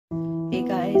Hey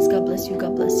guys, God bless you,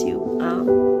 God bless you.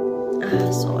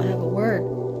 So I have a word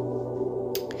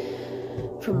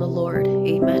from the Lord.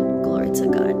 Amen. Glory to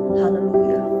God.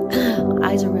 Hallelujah. My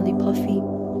eyes are really puffy.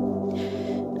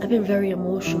 I've been very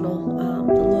emotional.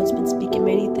 The Lord's been speaking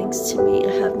many things to me.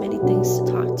 I have many things to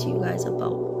talk to you guys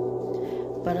about.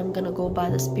 But I'm going to go by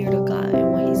the Spirit of God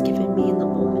and what He's given me in the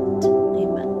moment.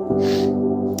 Amen.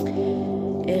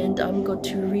 And I'm going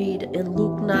to read in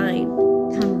Luke 9.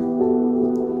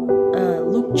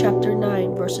 Luke chapter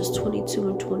 9 verses 22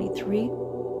 and 23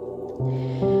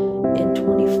 and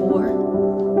 24.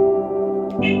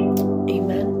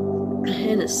 Amen.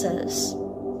 And it says,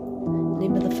 in the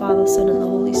name of the Father, Son, and the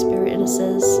Holy Spirit. And it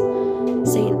says,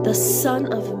 saying, the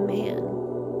Son of Man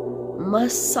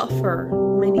must suffer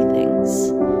many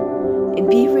things and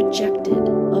be rejected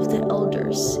of the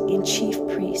elders and chief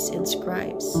priests and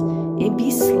scribes, and be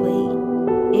slain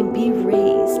and be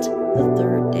raised the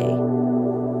third day.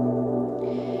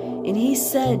 And he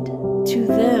said to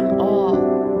them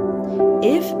all,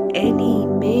 if any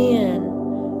man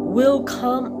will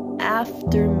come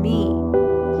after me,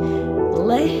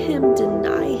 let him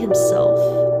deny himself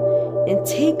and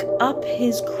take up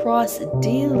his cross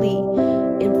daily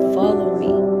and follow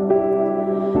me.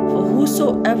 For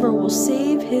whosoever will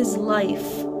save his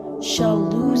life shall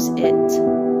lose it,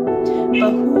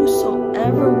 but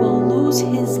whosoever will lose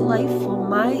his life for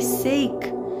my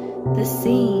sake, the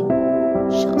same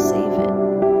shall save it.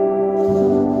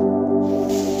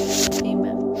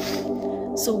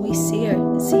 Amen. So we see here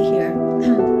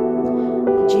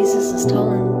Jesus is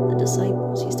telling the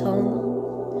disciples, he's telling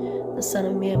them, the Son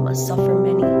of Man must suffer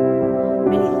many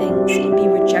things and be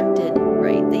rejected,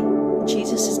 right?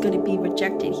 Jesus is going to be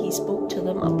rejected. He spoke to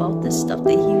them about this stuff, that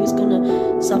he was going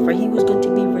to suffer. He was going to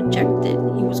be rejected.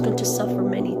 He was going to suffer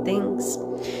many things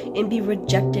and be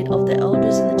rejected of the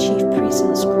elders and the chief priests and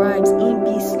the scribes, and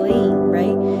be slain,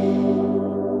 right?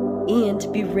 And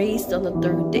be raised on the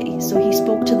third day. So he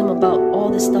spoke to them about all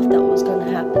this stuff that was going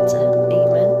to happen to him.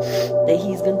 Amen. That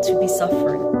he's going to be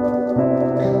suffering.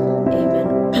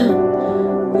 Amen.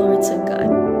 Glory to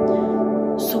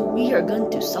God. So we are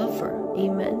going to suffer.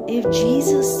 Amen. If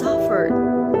Jesus suffered,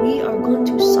 we are going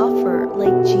to suffer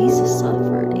like Jesus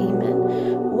suffered. Amen.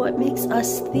 What makes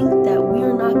us think that we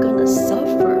are not going to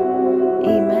suffer?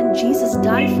 Amen. Jesus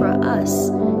died for us.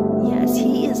 Yes,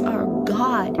 he is our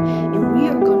God, and we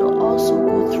are going to also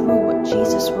go through what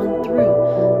Jesus went through.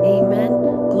 Amen.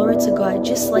 Glory to God.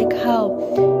 Just like how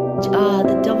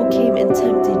the devil came and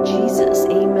tempted Jesus.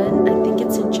 Amen. I think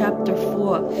it's in chapter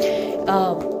 4.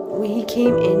 When he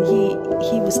came and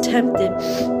he was tempted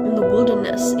in the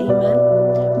wilderness. Amen.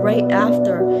 Right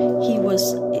after he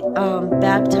was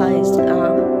baptized in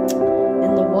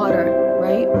the water,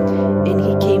 right? And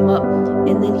he came up,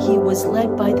 and then he was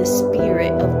led by the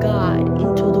Spirit of God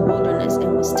into the wilderness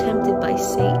and was tempted by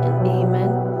Satan. Amen.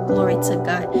 Glory to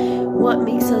God. What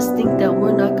makes us think that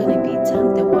we're not going to be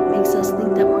tempted? What makes us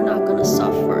think that we're not going to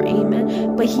suffer?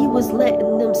 Amen. But he was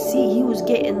letting them see. He was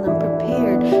getting them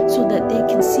prepared so that they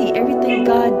can see everything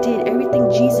God did, everything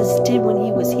Jesus did when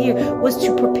he was here was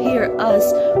to prepare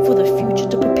us for the future,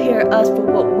 to prepare us for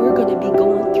what we're going to be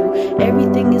going through.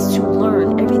 Everything is to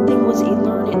learn. Everything was a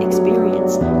learning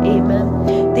experience.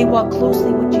 Amen. They walked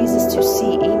closely with Jesus to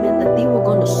see, amen, that they were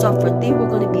going to suffer. They were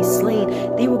going to be slain.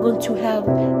 They were going to have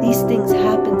these things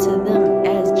happen to them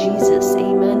as Jesus.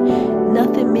 Amen.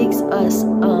 Nothing makes us,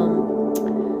 what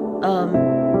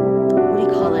do you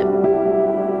call it?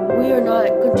 We are not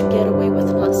going to get away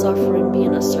with not suffering,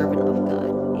 being a servant of God.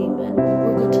 Amen.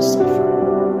 We're going to suffer.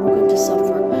 We're going to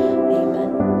suffer.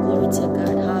 Amen. Glory to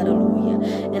God. Hallelujah.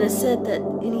 And it said that,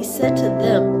 and he said to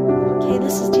them, okay,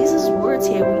 this is Jesus' words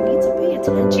here. We need to pay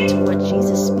attention to what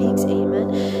Jesus speaks. Amen.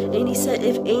 And he said,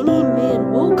 if any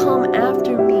man will come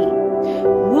after me,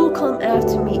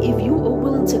 if you are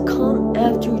willing to come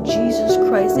after Jesus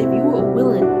Christ, if you are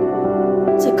willing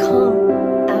to come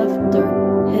after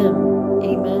him,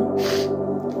 amen,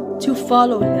 to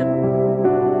follow him,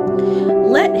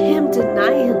 let him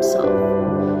deny himself,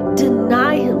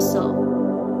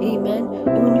 amen.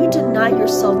 And when you deny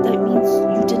yourself, that means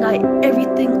you deny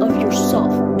everything of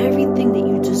yourself, everything that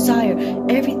you desire,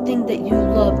 everything that you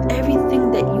love,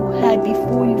 everything that you had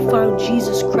before you found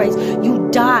Jesus Christ. You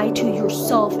die to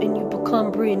yourself and you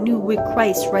become brand new with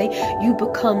Christ, right? You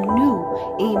become new,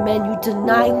 amen. You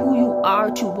deny who you are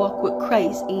to walk with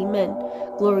Christ, amen.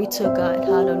 Glory to God.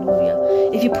 Hallelujah.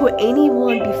 If you put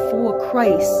anyone before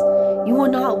Christ, you are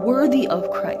not worthy of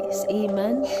Christ.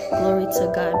 Amen. Glory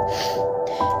to God.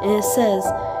 And it says,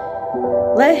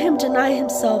 let him deny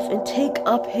himself and take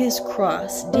up his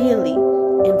cross daily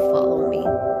and follow me.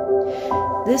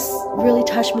 This really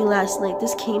touched me last night.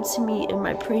 This came to me in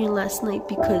my praying last night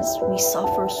because we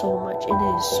suffer so much and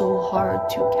it is so hard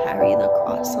to carry the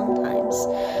cross sometimes.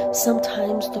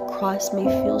 Sometimes the cross may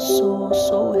feel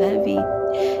so heavy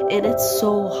and it's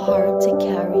so hard to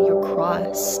carry your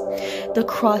cross. The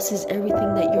cross is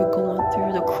everything that you're going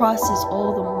through. The cross is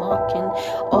all the mocking,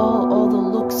 all the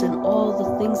looks and all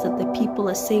the things that the people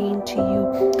are saying to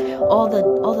you, all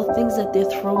the things that they're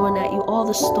throwing at you, all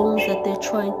the stones that they're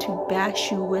trying to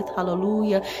bash you with,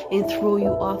 hallelujah, and throw you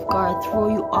off guard, throw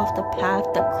you off the path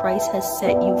that Christ has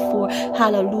set you for,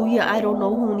 hallelujah. I don't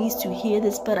know who needs to hear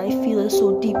this, but I feel it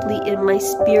so deeply in my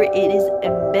spirit. It is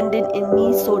embedded in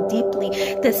me so deeply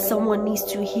that someone needs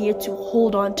to hear to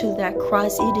hold on to that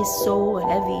cross. It is so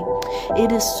heavy.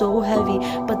 It is so heavy,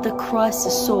 but the cross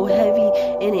is so heavy,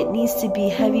 and it needs to be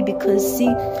heavy because,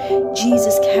 see,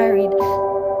 Jesus carried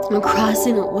the cross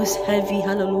and it was heavy,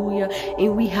 hallelujah,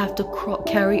 and we have to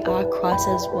carry our cross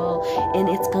as well, and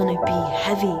it's gonna be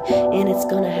heavy, and it's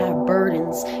gonna have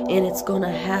burdens, and it's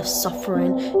gonna have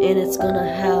suffering, and it's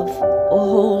gonna have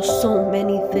so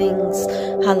many things,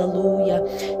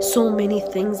 hallelujah, so many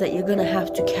things that you're gonna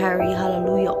have to carry,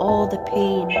 hallelujah, all the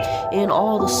pain and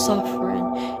all the suffering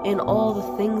and all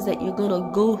the things that you're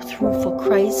gonna go through for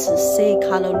Christ's sake,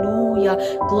 hallelujah,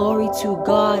 glory to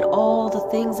God, all the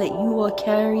things that you are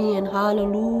carrying,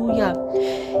 hallelujah.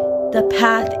 The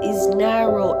path is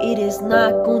narrow. It is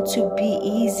not going to be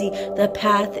easy. The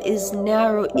path is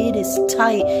narrow. It is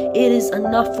tight. It is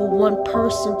enough for one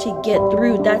person to get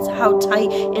through. That's how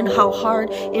tight and how hard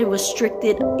and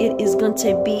restricted it is going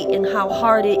to be, and how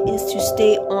hard it is to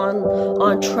stay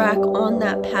on track on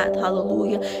that path,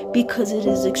 hallelujah, because it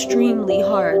is extremely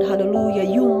hard, hallelujah.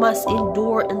 You must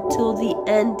endure until the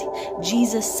end,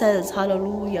 Jesus says,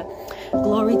 hallelujah.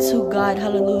 Glory to God,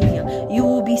 hallelujah. You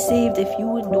will be saved if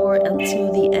you endure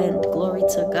until the end. Glory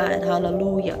to God,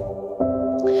 hallelujah.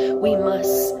 We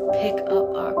must pick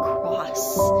up our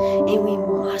cross and we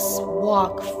must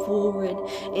walk forward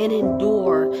and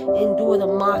endure the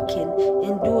mocking,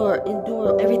 endure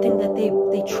everything that they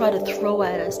try to throw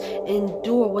at us,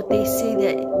 endure what they say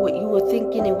that what you were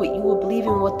thinking and what you were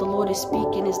believing, what the Lord is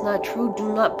speaking is not true.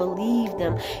 Do not believe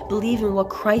them. Believe in what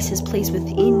Christ has placed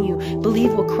within you.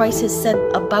 Believe what Christ has said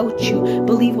about you.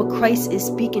 Believe what Christ is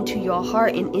speaking to your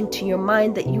heart and into your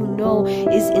mind that you know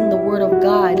is in the Word of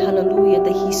God, hallelujah,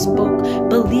 that He spoke.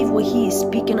 Believe what He is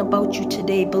speaking about you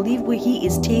today. Believe where He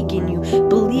is taking you.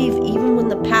 Believe even when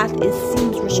the path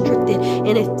seems restricted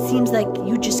and it seems like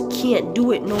you just can't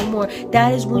do it no more.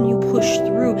 That is when you push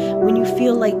through. When you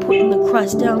feel like putting the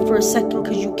cross down for a second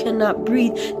because you cannot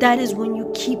breathe, that is when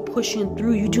you keep pushing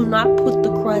through. You do not put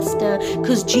the cross down,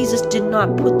 because Jesus did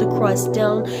not put the cross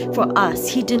down for us.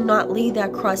 He did not lay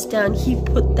that cross down. He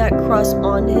put that cross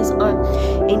on His arm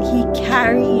and He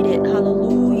carried it,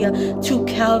 hallelujah, to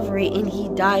Calvary, and He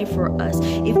died for us.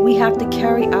 If we have to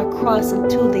carry our cross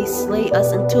until they slay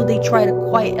us, until they try to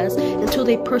quiet us, until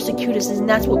they persecute us, and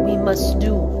that's what we must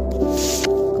do.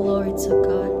 Glory to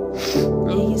God.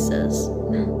 And He says,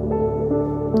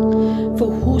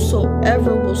 for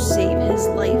whosoever will save his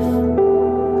life,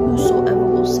 whosoever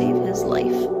will save his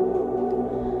life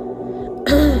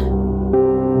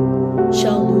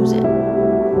shall lose it,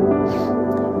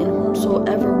 and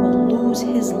whosoever will lose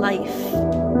his life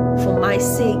for my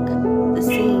sake, the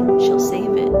same shall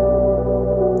save it.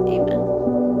 Amen.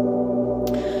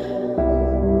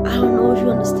 I don't know if you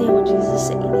understand what Jesus is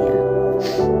saying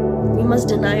here. We must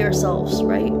deny ourselves,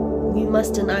 right? We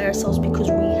must deny ourselves because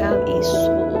we have a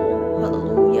soul,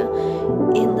 hallelujah,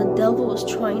 and the devil is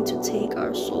trying to take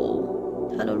our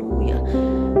soul, hallelujah.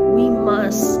 We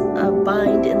must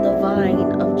abide in the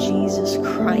vine of Jesus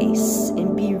Christ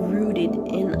and be rooted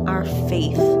in our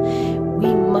faith.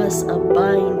 We must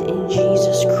abide in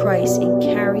Jesus Christ and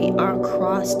carry our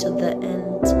cross to the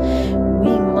end.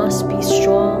 We must be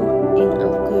strong and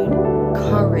of good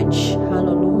courage,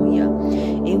 hallelujah,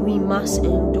 and we must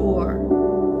endure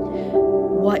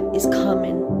what is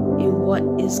coming and what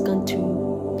is going to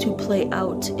play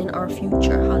out in our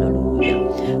future,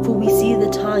 hallelujah. For we see the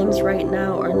times right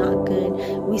now are not good.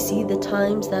 We see the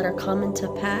times that are coming to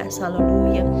pass,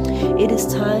 hallelujah. It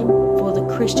is time for the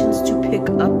Christians to pick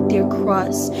up their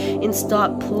cross and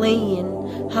stop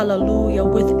playing, hallelujah,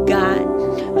 with God,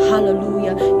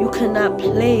 hallelujah. You cannot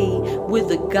play with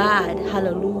God,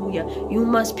 hallelujah. You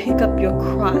must pick up your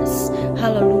cross,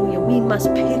 hallelujah. We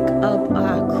must pick up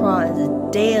our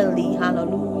cross daily,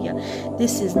 hallelujah.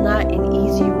 This is not an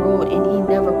easy road, and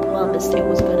He never promised it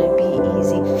was going to be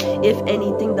easy. If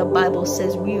anything, the Bible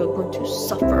says we are going to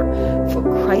suffer for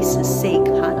Christ's sake,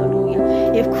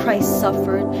 hallelujah. If Christ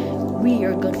suffered, we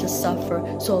are going to suffer.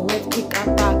 So let's pick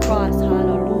up our cross,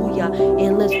 hallelujah,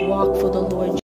 and let's walk for the Lord